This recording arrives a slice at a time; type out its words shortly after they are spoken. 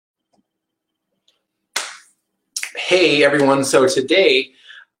Hey everyone, so today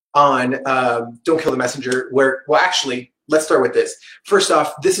on Don't Kill the Messenger, let's start with this. First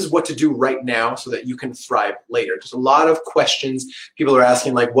off, this is what to do right now so that you can thrive later. There's a lot of questions people are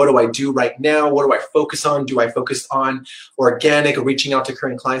asking, like, what do I do right now? What do I focus on? Do I focus on organic or reaching out to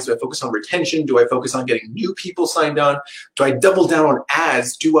current clients? Do I focus on retention? Do I focus on getting new people signed on? Do I double down on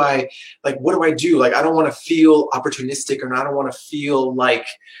ads? What do I do? Like, I don't want to feel opportunistic, or I don't want to feel like,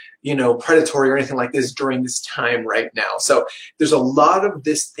 predatory or anything like this during this time right now. So there's a lot of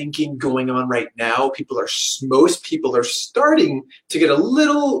this thinking going on right now. Most people are starting to get a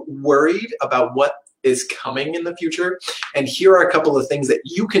little worried about what is coming in the future. And here are a couple of things that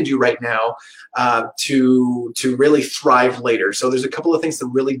you can do right now to really thrive later. So there's a couple of things to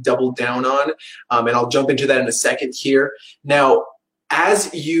really double down on, and I'll jump into that in a second here. Now,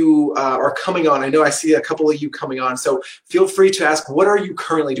 as you are coming on, I know I see a couple of you coming on, so feel free to ask, what are you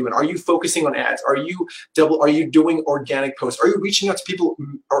currently doing? Are you focusing on ads? Are you doing organic posts? Are you reaching out to people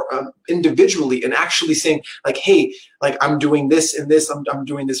individually and actually saying, like, hey, like, I'm doing this and this, I'm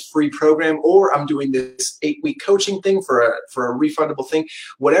doing this free program, or I'm doing this 8-week coaching thing for a refundable thing?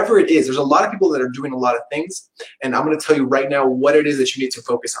 Whatever it is, there's a lot of people that are doing a lot of things, and I'm going to tell you right now what it is that you need to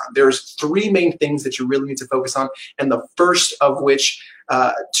focus on. There's 3 main things that you really need to focus on, and the first of which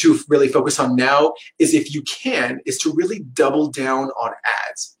to really focus on now is, if you can, is to really double down on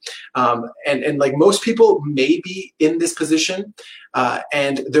ads. And like, most people may be in this position,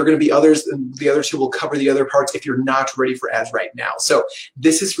 and there are going to be others, and the other 2 will cover the other parts if you're not ready for ads right now. So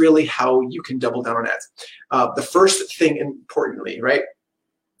this is really how you can double down on ads. The first thing, importantly, right,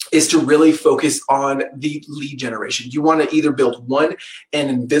 is to really focus on the lead generation. You want to either build an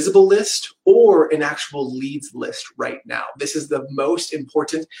invisible list or an actual leads list right now. This is the most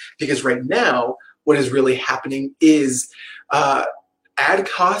important, because right now what is really happening is ad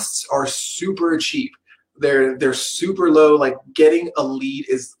costs are super cheap. They're super low. Like, getting a lead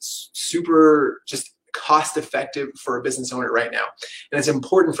is super just cost effective for a business owner right now. And it's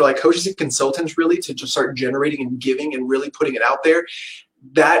important for, like, coaches and consultants really to just start generating and giving and really putting it out there.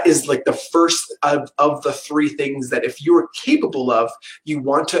 That is like the first of the 3 things that, if you're capable of, you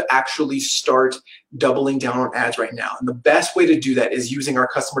want to actually start doubling down on ads right now. And the best way to do that is using our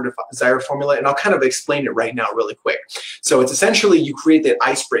customer desire formula. And I'll kind of explain it right now really quick. So it's essentially, you create that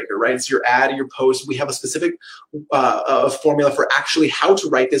icebreaker, right? It's your ad, your post. We have a specific formula for actually how to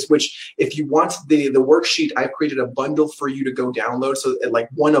write this, which, if you want the worksheet, I've created a bundle for you to go download. So like,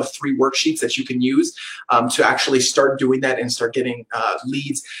 one of 3 worksheets that you can use to actually start doing that and start getting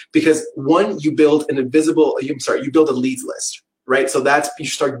leads. Because you build a leads list. Right? So you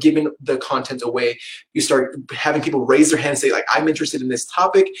start giving the content away. You start having people raise their hand and say, like, I'm interested in this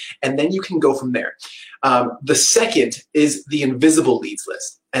topic, and then you can go from there. The second is the invisible leads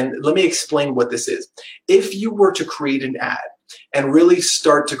list. And let me explain what this is. If you were to create an ad and really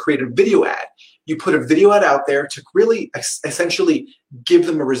start to create a video ad, you put a video ad out there to really essentially give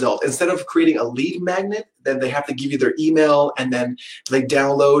them a result. Instead of creating a lead magnet, then they have to give you their email, and then they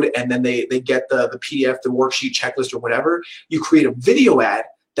download, and then they get the PDF, the worksheet, checklist, or whatever. You create a video ad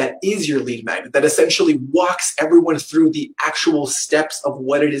that is your lead magnet, that essentially walks everyone through the actual steps of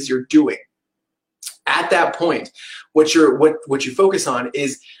what it is you're doing. At that point, what you focus on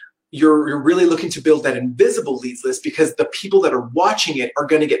is, you're really looking to build that invisible leads list, because the people that are watching it are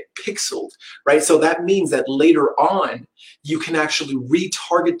going to get pixeled, right? So that means that later on, you can actually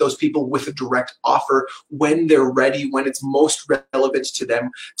retarget those people with a direct offer when they're ready, when it's most relevant to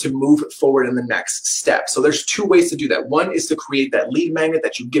them to move forward in the next step. So there's 2 ways to do that. One is to create that lead magnet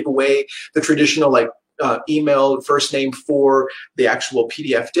that you give away, the traditional, like, email, first name for the actual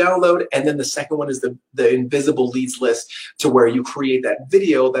PDF download. And then the second one is the invisible leads list, to where you create that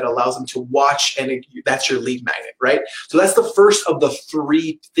video that allows them to watch, and that's your lead magnet, right? So that's the first of the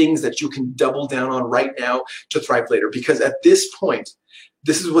 3 things that you can double down on right now to thrive later. Because at this point,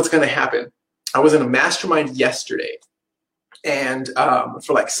 this is what's going to happen. I was in a mastermind yesterday, and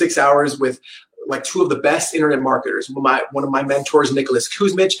for like 6 hours with like 2 of the best internet marketers. One of my mentors, Nicholas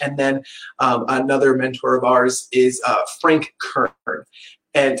Kuzmich, and then another mentor of ours is Frank Kern.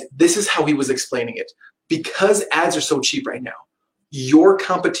 And this is how he was explaining it. Because ads are so cheap right now, your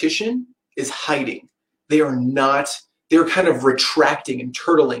competition is hiding. They're kind of retracting and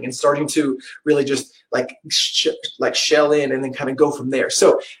turtling and starting to really just like shell in and then kind of go from there.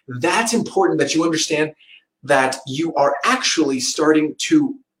 So that's important, that you understand that you are actually starting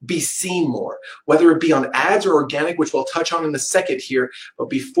to be seen more, whether it be on ads or organic, which we'll touch on in a second here. But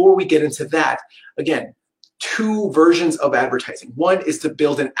before we get into that, again, two versions of advertising. One is to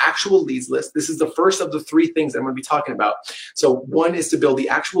build an actual leads list. This is the first of the three things I'm going to be talking about. So one is to build the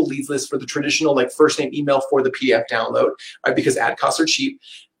actual leads list for the traditional, like, first name email for the PDF download, right? Because ad costs are cheap.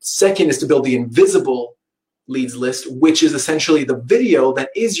 Second is to build the invisible leads list, which is essentially the video that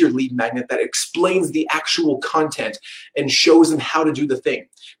is your lead magnet that explains the actual content and shows them how to do the thing.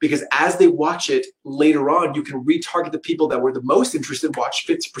 Because as they watch it later on, you can retarget the people that were the most interested, watch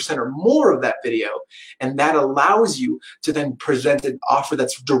 50% or more of that video, and that allows you to then present an offer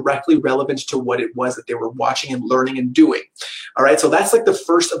that's directly relevant to what it was that they were watching and learning and doing. All right, so that's like the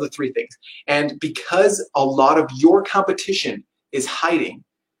first of the three things. And because a lot of your competition is hiding,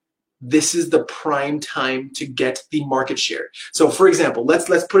 this is the prime time to get the market share. So for example, let's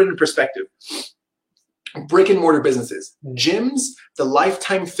put it in perspective. Brick and mortar businesses, gyms, the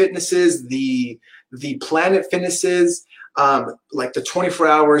Lifetime Fitnesses, the Planet Fitnesses, like the 24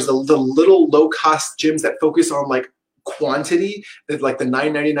 hours, the little low cost gyms that focus on like quantity, that like the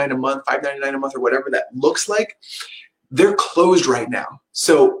 $9.99 a month, $5.99 a month, or whatever that looks like, they're closed right now.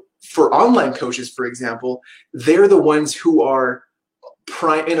 So for online coaches, for example, they're the ones who are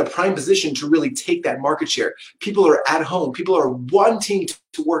in a prime position to really take that market share. People are at home. People are wanting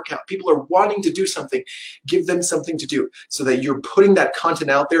to work out. People are wanting to do something. Give them something to do so that you're putting that content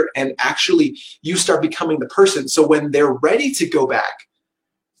out there and actually you start becoming the person. So when they're ready to go back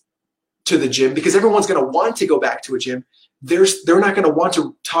to the gym, because everyone's going to want to go back to a gym, they're not going to want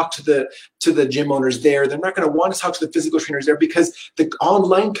to talk to the gym owners there. They're not going to want to talk to the physical trainers there because the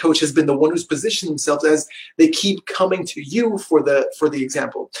online coach has been the one who's positioned themselves as they keep coming to you for the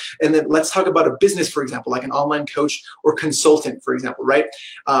example. And then let's talk about a business, for example, like an online coach or consultant, for example, right?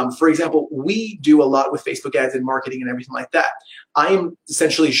 For example, we do a lot with Facebook ads and marketing and everything like that. I am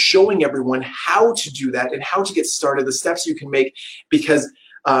essentially showing everyone how to do that and how to get started, the steps you can make, because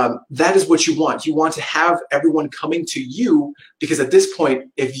that is what you want. You want to have everyone coming to you, because at this point,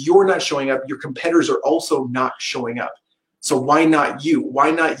 if you're not showing up, your competitors are also not showing up. So why not you?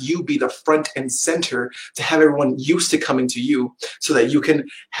 Why not you be the front and center to have everyone used to coming to you so that you can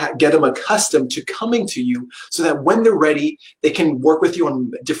get them accustomed to coming to you so that when they're ready, they can work with you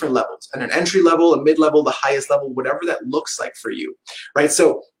on different levels, at an entry level, a mid-level, the highest level, whatever that looks like for you, right?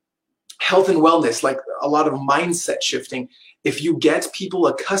 So health and wellness, like a lot of mindset shifting, if you get people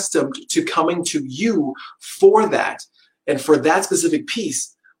accustomed to coming to you for that and for that specific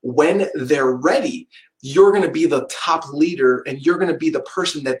piece, when they're ready, you're going to be the top leader and you're going to be the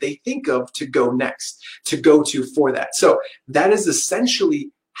person that they think of to go next, to go to for that. So that is essentially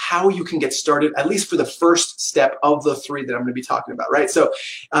how you can get started, at least for the first step of the three that I'm going to be talking about, right? So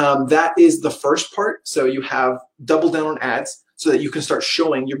that is the first part. So you have double down on ads, so that you can start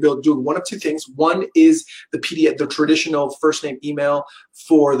showing you're doing one of two things. One is the PDF, the traditional first name email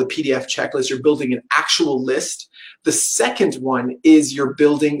for the PDF checklist. You're building an actual list. The second one is you're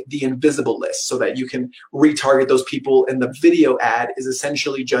building the invisible list so that you can retarget those people. And the video ad is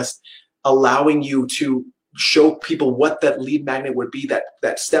essentially just allowing you to show people what that lead magnet would be, that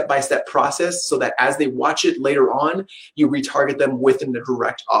step-by-step process, so that as they watch it later on, you retarget them within the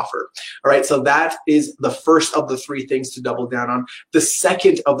direct offer. All right, so that is the first of the three things to double down on. The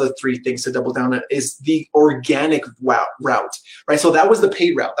second of the three things to double down on is the organic route, right? So that was the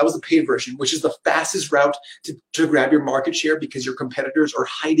paid route. That was the paid version, which is the fastest route to grab your market share because your competitors are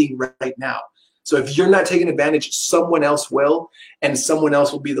hiding right now. So if you're not taking advantage, someone else will, and someone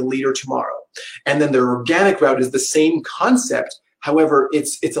else will be the leader tomorrow. And then the organic route is the same concept. However,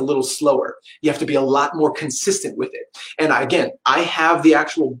 it's a little slower. You have to be a lot more consistent with it. And again, I have the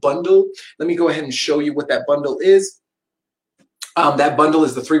actual bundle. Let me go ahead and show you what that bundle is. That bundle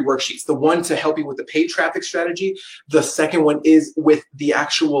is the three worksheets. The one to help you with the paid traffic strategy. The second one is with the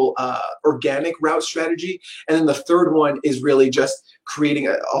actual organic route strategy. And then the third one is really just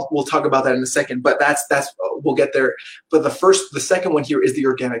creating we'll talk about that in a second, but that's we'll get there. But the second one here is the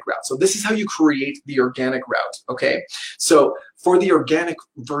organic route. So this is how you create the organic route, okay? So for the organic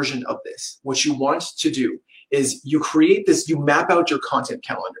version of this, what you want to do is you create this, you map out your content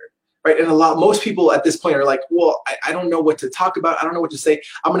calendar. Right, and most people at this point are like, well, I don't know what to talk about. I don't know what to say.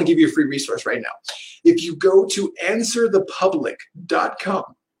 I'm going to give you a free resource right now. If you go to answerthepublic.com,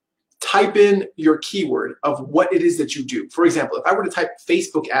 type in your keyword of what it is that you do. For example, if I were to type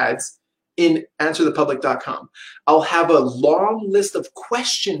Facebook ads in answerthepublic.com, I'll have a long list of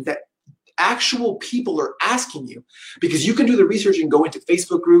questions that actual people are asking you, because you can do the research and go into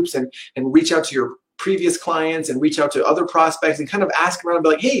Facebook groups and reach out to your previous clients and reach out to other prospects and kind of ask around and be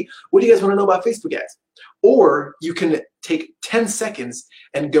like, hey, what do you guys want to know about Facebook ads? Or you can take 10 seconds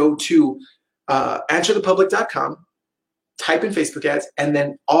and go to answerthepublic.com, type in Facebook ads, and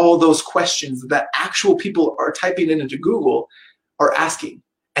then all those questions that actual people are typing in into Google are asking.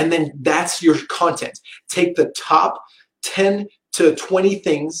 And then that's your content. Take the top 10 to 20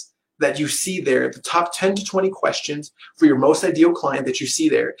 things that you see there, the top 10 to 20 questions for your most ideal client that you see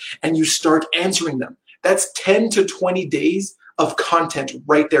there, and you start answering them. That's 10 to 20 days of content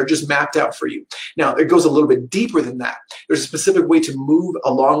right there, just mapped out for you. Now, it goes a little bit deeper than that. There's a specific way to move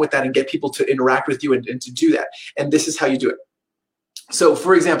along with that and get people to interact with you and to do that. And this is how you do it. So,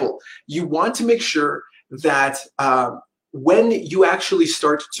 for example, you want to make sure that when you actually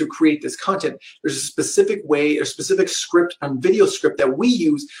start to create this content, there's a specific way, a specific script and video script that we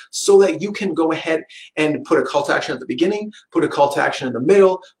use so that you can go ahead and put a call to action at the beginning, put a call to action in the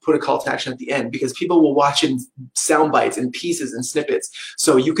middle, put a call to action at the end, because people will watch in sound bites and pieces and snippets.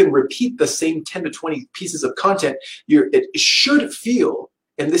 So you can repeat the same 10 to 20 pieces of content. It should feel,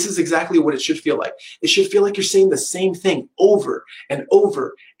 and this is exactly what it should feel like. It should feel like you're saying the same thing over and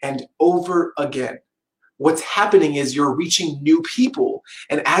over and over again. What's happening is you're reaching new people.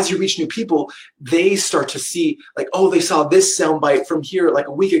 And as you reach new people, they start to see like, oh, they saw this soundbite from here like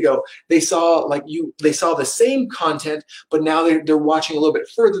a week ago. They saw the same content, but now they're watching a little bit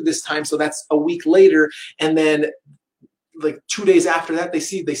further this time. So that's a week later. And then like 2 days after that, they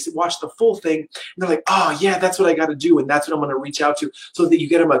watch the full thing and they're like, oh yeah, that's what I got to do. And that's what I'm going to reach out to, so that you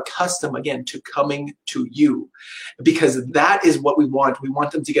get them accustomed again to coming to you, because that is what we want. We want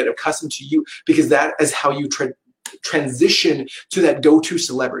them to get accustomed to you, because that is how you transition to that go-to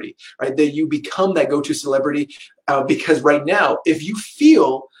celebrity, right? That you become that go-to celebrity, because right now, if you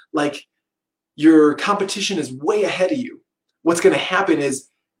feel like your competition is way ahead of you, what's going to happen is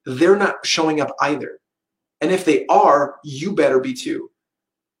they're not showing up either. And if they are, you better be too.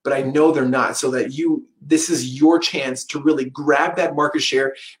 But I know they're not, so that this is your chance to really grab that market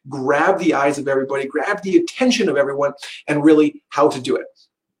share, grab the eyes of everybody, grab the attention of everyone, and really how to do it.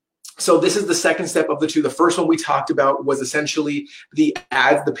 So this is the second step of the two. The first one we talked about was essentially the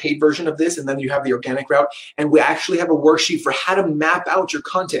ads, the paid version of this, and then you have the organic route. And we actually have a worksheet for how to map out your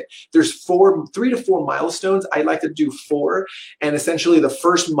content. There's 3 to 4 milestones. I like to do 4. And essentially the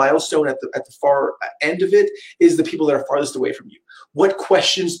first milestone at the far end of it is the people that are farthest away from you. What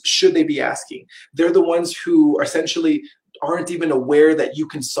questions should they be asking? They're the ones who are essentially aren't even aware that you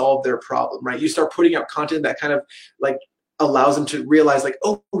can solve their problem, right? You start putting out content that kind of like allows them to realize like,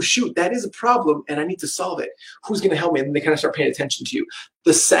 oh shoot, that is a problem and I need to solve it. Who's going to help me? And they kind of start paying attention to you.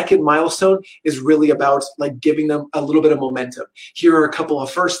 The second milestone is really about like giving them a little bit of momentum. Here are a couple of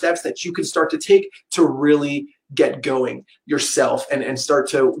first steps that you can start to take to really get going yourself and start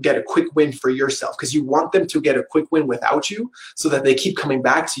to get a quick win for yourself, because you want them to get a quick win without you, so that they keep coming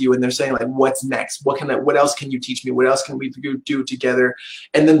back to you and they're saying like, what's next? What else can you teach me? What else can we do together?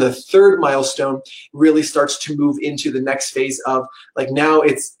 And then the third milestone really starts to move into the next phase of like, now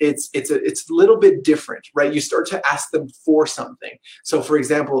it's a little bit different, right? You start to ask them for something. So for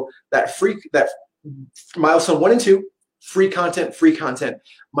example, that milestone 1 and 2, free content.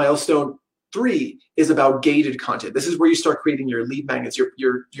 Milestone 3 is about gated content. This is where you start creating your lead magnets, your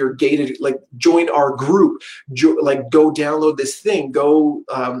gated, like join our group, like go download this thing, go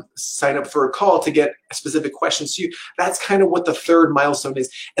sign up for a call to get specific questions to you. That's kind of what the third milestone is.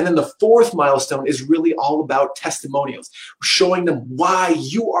 And then the fourth milestone is really all about testimonials, showing them why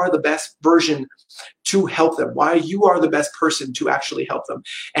you are the best version to help them, why you are the best person to actually help them.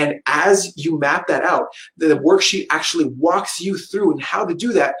 And as you map that out, the worksheet actually walks you through and how to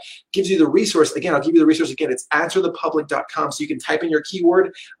do that, gives you the resource. Again, I'll give you the resource again. It's answerthepublic.com. So you can type in your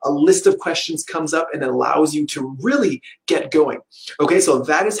keyword, a list of questions comes up, and it allows you to really get going. Okay, so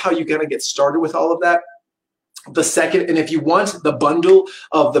that is how you're gonna get started with all of that. The second, and if you want the bundle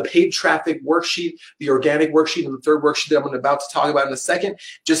of the paid traffic worksheet, the organic worksheet, and the third worksheet that I'm about to talk about in a second,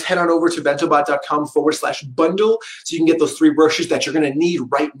 just head on over to bentobot.com/bundle so you can get those 3 worksheets that you're going to need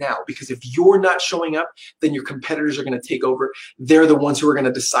right now. Because if you're not showing up, then your competitors are going to take over. They're the ones who are going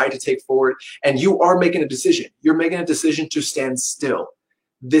to decide to take forward, and you are making a decision. You're making a decision to stand still.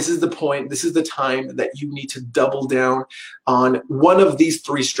 This is the point, this is the time that you need to double down on one of these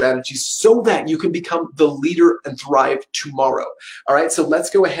 3 strategies so that you can become the leader and thrive tomorrow. All right, so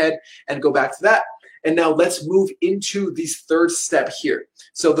let's go ahead and go back to that. And now let's move into this third step here.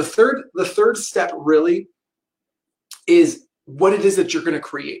 So the third step really is what it is that you're going to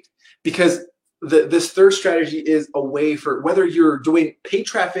create, because this third strategy is a way for whether you're doing paid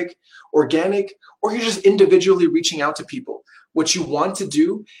traffic, organic, or you're just individually reaching out to people. What you want to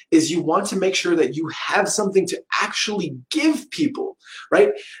do is you want to make sure that you have something to actually give people,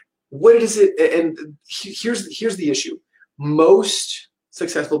 right? What is it? And here's the issue. Most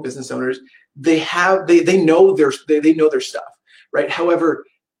successful business owners, they know their stuff, right? However,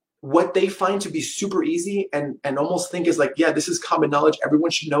 what they find to be super easy and almost think is like, yeah, this is common knowledge, everyone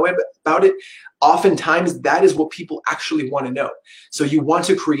should know about it. Oftentimes that is what people actually want to know. So you want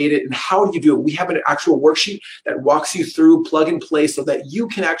to create it. And how do you do it? We have an actual worksheet that walks you through plug and play so that you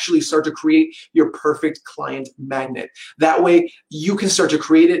can actually start to create your perfect client magnet. That way you can start to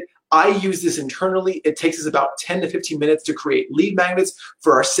create it. I use this internally. It takes us about 10 to 15 minutes to create lead magnets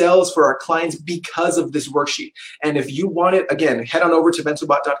for ourselves, for our clients, because of this worksheet. And if you want it, again, head on over to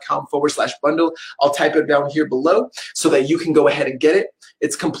mentalbot.com/bundle. I'll type it down here below so that you can go ahead and get it.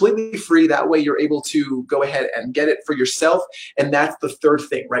 It's completely free. That way you're able to go ahead and get it for yourself. And that's the third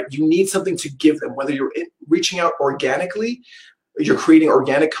thing, right? You need something to give them, whether you're reaching out organically, you're creating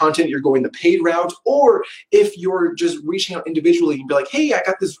organic content, you're going the paid route, or if you're just reaching out individually and be like, hey, I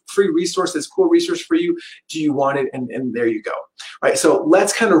got this free resource, this cool resource for you. Do you want it? And there you go. Right. So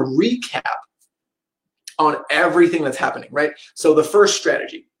let's kind of recap on everything that's happening, right? So the first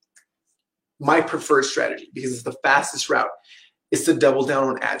strategy, my preferred strategy, because it's the fastest route, is to double down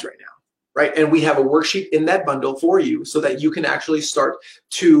on ads right now. Right, and we have a worksheet in that bundle for you so that you can actually start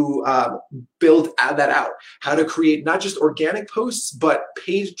to build that out. How to create not just organic posts, but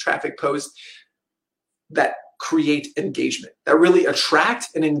paid traffic posts that create engagement, that really attract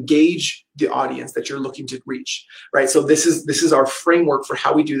and engage the audience that you're looking to reach. Right, so this is our framework for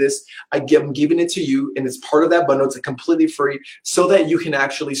how we do this. I'm giving it to you, and it's part of that bundle. It's completely free, so that you can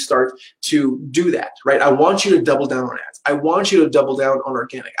actually start to do that. Right, I want you to double down on ads. I want you to double down on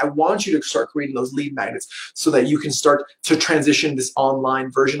organic. I want you to start creating those lead magnets so that you can start to transition this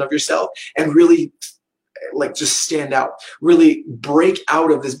online version of yourself and really like just stand out, really break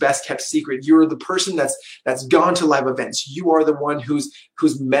out of this best kept secret. You're the person that's gone to live events. You are the one who's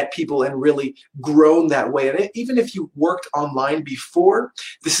met people and really grown that way. And even if you worked online before,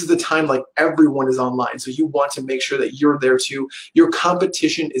 this is the time, like, everyone is online. So you want to make sure that you're there too. Your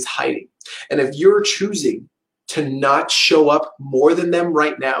competition is hiding. And if you're choosing to not show up more than them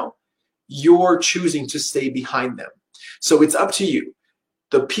right now, you're choosing to stay behind them. So it's up to you.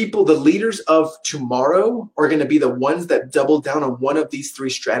 The people, the leaders of tomorrow are going to be the ones that double down on one of these three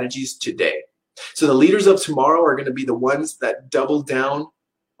strategies today. So the leaders of tomorrow are going to be the ones that double down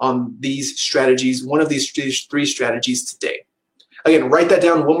on these strategies, one of these three strategies today. Again, write that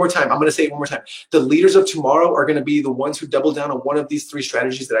down one more time. I'm going to say it one more time. The leaders of tomorrow are going to be the ones who double down on one of these three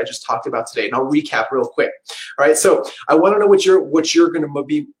strategies that I just talked about today. And I'll recap real quick. All right. So I want to know what you're going to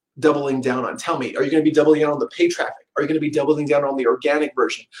be doubling down on. Tell me, are you going to be doubling down on the paid traffic? Are you going to be doubling down on the organic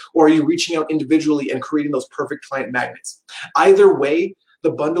version? Or are you reaching out individually and creating those perfect client magnets? Either way,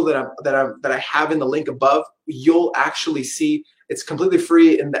 the bundle that I have in the link above, you'll actually see it's completely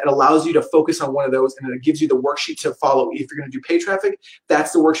free, and that allows you to focus on one of those, and it gives you the worksheet to follow. If you're going to do paid traffic,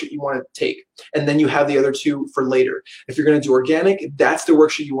 that's the worksheet you want to take, and then you have the other two for later. If you're going to do organic, that's the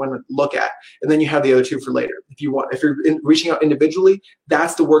worksheet you want to look at, and then you have the other two for later. If you're reaching out individually,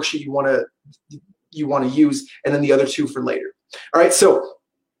 that's the worksheet you want to use, and then the other two for later. All right, so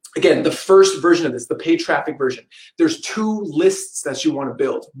again, the first version of this, the paid traffic version, there's two lists that you want to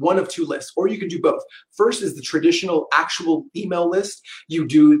build, one of two lists, or you can do both. First is the traditional actual email list. You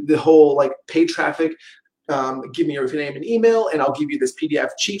do the whole like paid traffic, give me your name and email, and I'll give you this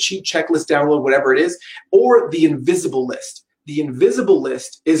PDF cheat sheet, checklist, download, whatever it is, or the invisible list. The invisible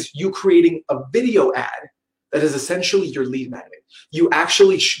list is you creating a video ad that is essentially your lead magnet. You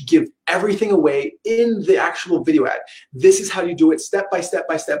actually give everything away in the actual video ad. This is how you do it, step by step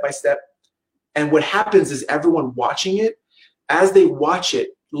by step by step. And what happens is everyone watching it, as they watch it,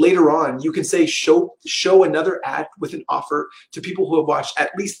 later on, you can say, show another ad with an offer to people who have watched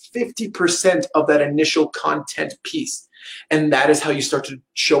at least 50% of that initial content piece. And that is how you start to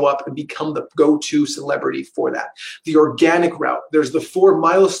show up and become the go-to celebrity for that. The organic route, there's the 4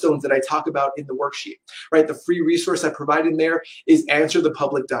 milestones that I talk about in the worksheet, right? The free resource I provide in there is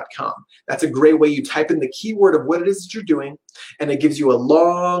answerthepublic.com. That's a great way. You type in the keyword of what it is that you're doing, and it gives you a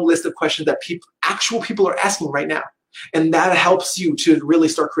long list of questions that actual people are asking right now. And that helps you to really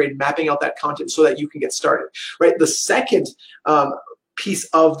start mapping out that content so that you can get started, right? The second piece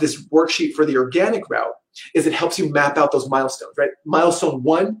of this worksheet for the organic route is it helps you map out those milestones, right? Milestone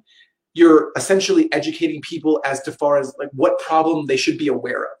 1, you're essentially educating people as to far as like what problem they should be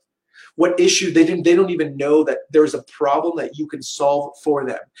aware of, what issue they don't even know that there's a problem that you can solve for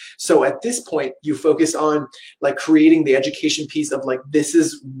them. So at this point, you focus on like creating the education piece of like, this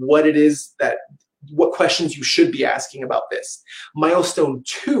is what it is that, what questions you should be asking about this. Milestone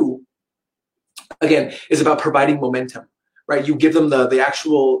 2, again, is about providing momentum. Right, you give them the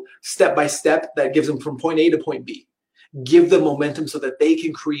actual step-by-step that gives them from point A to point B. give them momentum so that they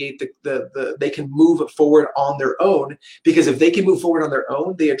can create they can move forward on their own. Because if they can move forward on their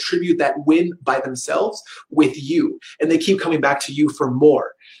own, they attribute that win by themselves with you, and they keep coming back to you for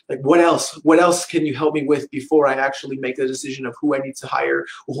more. Like, what else can you help me with before I actually make the decision of who I need to hire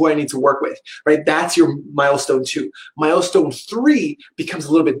or who I need to work with, right? That's your milestone 2. Milestone 3 becomes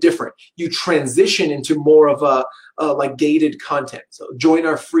a little bit different. You transition into more of a like gated content. So join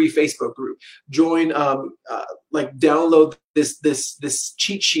our free Facebook group, join like download this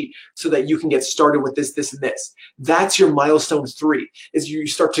cheat sheet so that you can get started with this and this. That's your milestone 3, is you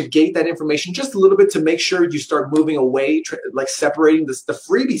start to gate that information just a little bit to make sure you start moving away, like separating the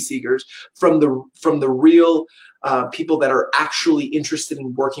freebie seekers from the real people that are actually interested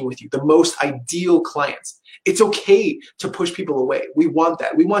in working with you, the most ideal clients. It's okay to push people away. We want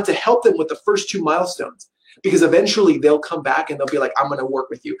that. We want to help them with the first 2 milestones, because eventually they'll come back and they'll be like, I'm going to work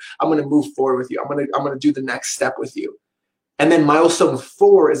with you. I'm going to move forward with you. I'm going to do the next step with you. And then milestone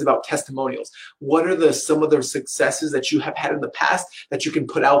 4 is about testimonials. What are some of the successes that you have had in the past that you can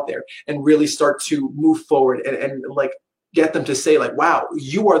put out there and really start to move forward and like get them to say like, wow,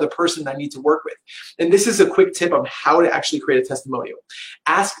 you are the person I need to work with. And this is a quick tip on how to actually create a testimonial.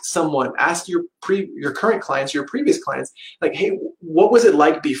 Ask your current clients, your previous clients, like, hey, what was it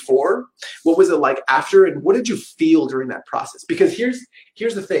like before? What was it like after? And what did you feel during that process? Because here's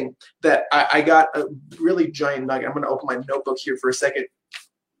the thing that I got a really giant nugget. I'm going to open my notebook here for a second.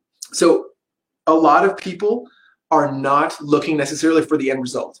 So a lot of people are not looking necessarily for the end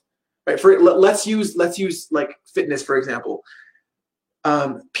result. Right. Let's use like fitness, for example.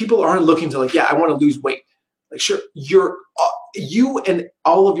 People aren't looking to like, yeah, I want to lose weight. Like, sure, you and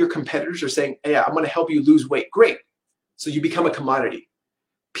all of your competitors are saying, hey, I'm going to help you lose weight. Great. So you become a commodity.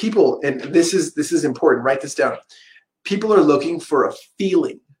 People, and this is important, write this down. People are looking for a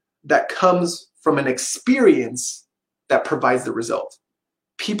feeling that comes from an experience that provides the result.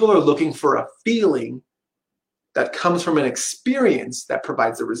 People are looking for a feeling that comes from an experience that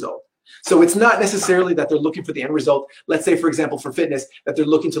provides the result. So it's not necessarily that they're looking for the end result. Let's say, for example, for fitness, that they're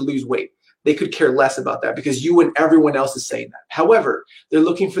looking to lose weight. They could care less about that because you and everyone else is saying that. However, they're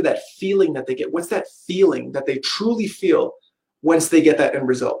looking for that feeling that they get. What's that feeling that they truly feel once they get that end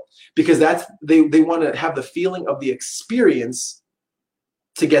result? Because they want to have the feeling of the experience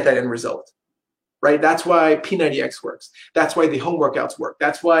to get that end result. Right? That's why P90X works. That's why the home workouts work.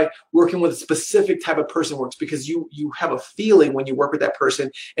 That's why working with a specific type of person works, because you have a feeling when you work with that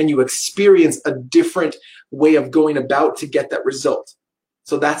person and you experience a different way of going about to get that result.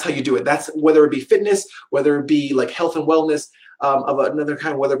 So that's how you do it. That's whether it be fitness, whether it be like health and wellness of another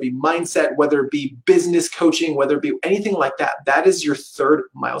kind, whether it be mindset, whether it be business coaching, whether it be anything like that. That is your 3rd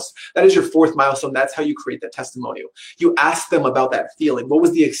milestone. That is your 4th milestone. That's how you create that testimonial. You ask them about that feeling. What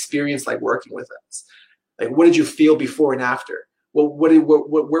was the experience like working with us? Like, what did you feel before and after? Well, where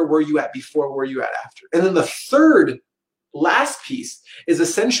were you at before? Where were you at after? And then the 3rd, last piece is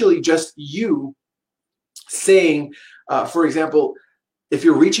essentially just you saying, for example, if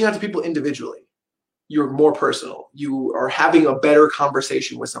you're reaching out to people individually, you're more personal. You are having a better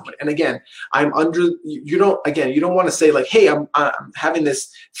conversation with someone. And again, you don't want to say like, hey, I'm having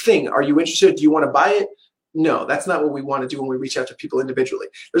this thing. Are you interested? Do you want to buy it? No, that's not what we want to do when we reach out to people individually.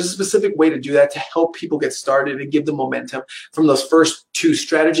 There's a specific way to do that to help people get started and give them momentum from those first 2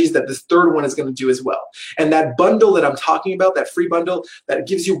 strategies that this 3rd one is going to do as well. And that bundle that I'm talking about, that free bundle, that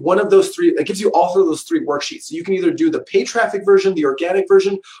gives you one of those 3, it gives you all of those 3 worksheets. So you can either do the paid traffic version, the organic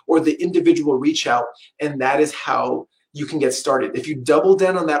version, or the individual reach out. And that is how you can get started. If you double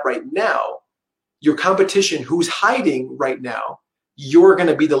down on that right now, your competition who's hiding right now, you're going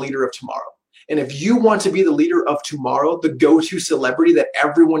to be the leader of tomorrow. And if you want to be the leader of tomorrow, the go-to celebrity that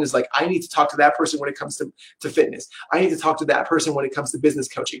everyone is like, I need to talk to that person when it comes to fitness. I need to talk to that person when it comes to business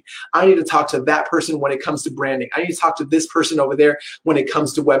coaching. I need to talk to that person when it comes to branding. I need to talk to this person over there when it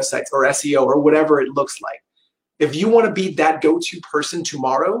comes to websites or SEO or whatever it looks like. If you want to be that go-to person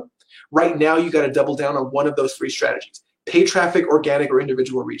tomorrow, right now you got to double down on one of those 3 strategies. Paid traffic, organic, or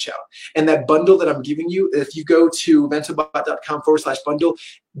individual reach out. And that bundle that I'm giving you, if you go to ventobot.com/bundle,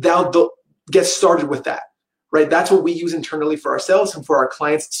 they'll get started with that, right? That's what we use internally for ourselves and for our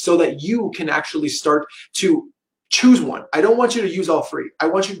clients so that you can actually start to choose one. I don't want you to use all 3. I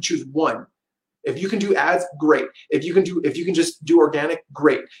want you to choose one. If you can do ads, great. If you can just do organic,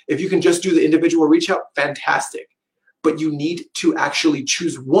 great. If you can just do the individual reach out, fantastic. But you need to actually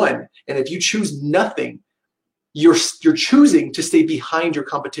choose one. And if you choose nothing, you're choosing to stay behind your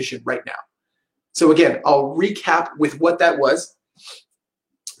competition right now. So again, I'll recap with what that was.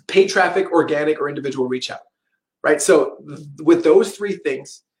 Paid traffic, organic, or individual reach out, right? So with those 3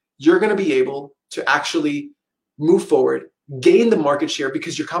 things, you're going to be able to actually move forward, gain the market share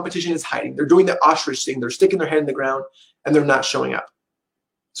because your competition is hiding. They're doing the ostrich thing. They're sticking their head in the ground and they're not showing up.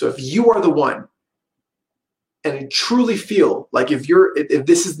 So if you are the one and truly feel like if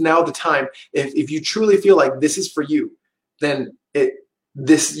this is now the time, if you truly feel like this is for you, then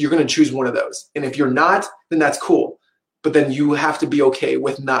you're going to choose one of those. And if you're not, then that's cool. But then you have to be okay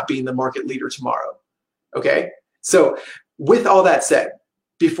with not being the market leader tomorrow. Okay? So with all that said,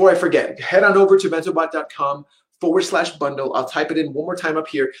 before I forget, head on over to bentobot.com/bundle. I'll type it in one more time up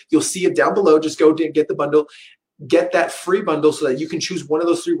here. You'll see it down below. Just go get the bundle. Get that free bundle so that you can choose one of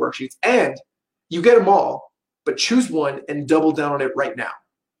those 3 worksheets. And you get them all, but choose one and double down on it right now.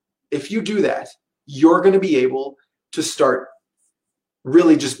 If you do that, you're going to be able to start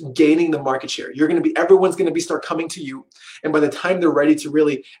really just gaining the market share. Everyone's going to start coming to you. And by the time they're ready to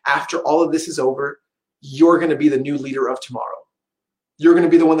really, after all of this is over, you're going to be the new leader of tomorrow. You're going to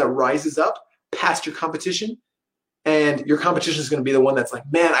be the one that rises up past your competition. And your competition is going to be the one that's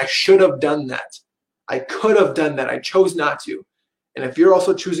like, man, I should have done that. I could have done that. I chose not to. And if you're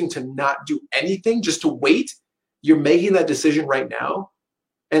also choosing to not do anything, just to wait, you're making that decision right now.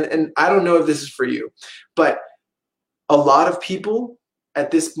 And I don't know if this is for you, but a lot of people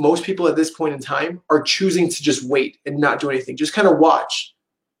most people at this point in time are choosing to just wait and not do anything, just kind of watch.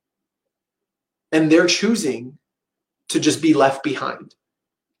 And they're choosing to just be left behind.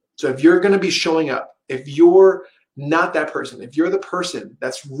 So if you're going to be showing up, if you're not that person, if you're the person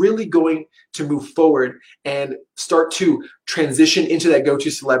that's really going to move forward and start to transition into that go-to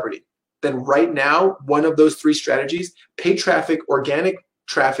celebrity, then right now, one of those 3 strategies, paid traffic, organic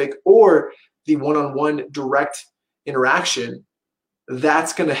traffic, or the one-on-one direct interaction,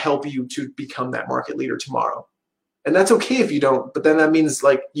 that's going to help you to become that market leader tomorrow. And that's okay if you don't, but then that means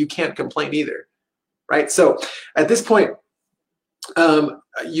like you can't complain either, right? So at this point,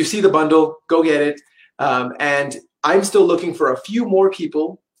 you see the bundle, go get it. And I'm still looking for a few more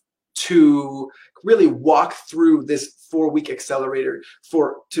people to really walk through this 4-week accelerator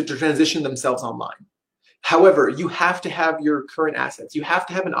to transition themselves online. However, you have to have your current assets. You have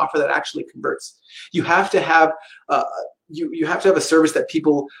to have an offer that actually converts. You have to have you have to have a service that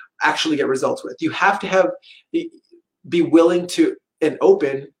people actually get results with. You have to be willing to and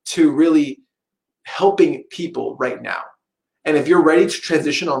open to really helping people right now. And if you're ready to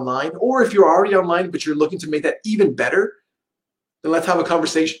transition online, or if you're already online but you're looking to make that even better, then let's have a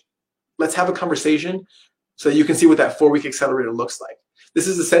conversation. Let's have a conversation so that you can see what that 4-week accelerator looks like. This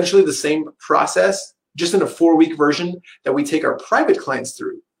is essentially the same process, just in a 4-week version that we take our private clients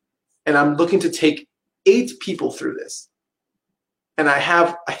through. And I'm looking to take 8 people through this. And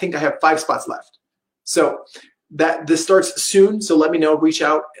I think I have 5 spots left. So this starts soon. So let me know, reach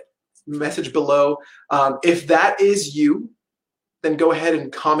out, message below. If that is you, then go ahead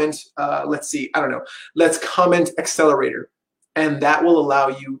and comment. Let's comment accelerator. And that will allow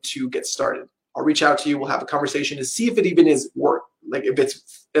you to get started. I'll reach out to you. We'll have a conversation to see if it even is if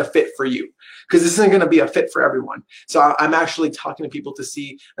it's a fit for you. Because this isn't going to be a fit for everyone. So I'm actually talking to people to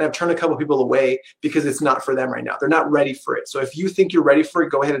see, and I've turned a couple people away because it's not for them right now. They're not ready for it. So if you think you're ready for it,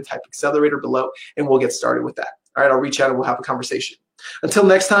 go ahead and type accelerator below and we'll get started with that. All right, I'll reach out and we'll have a conversation. Until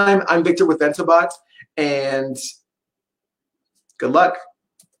next time, I'm Victor with BentoBot, and good luck.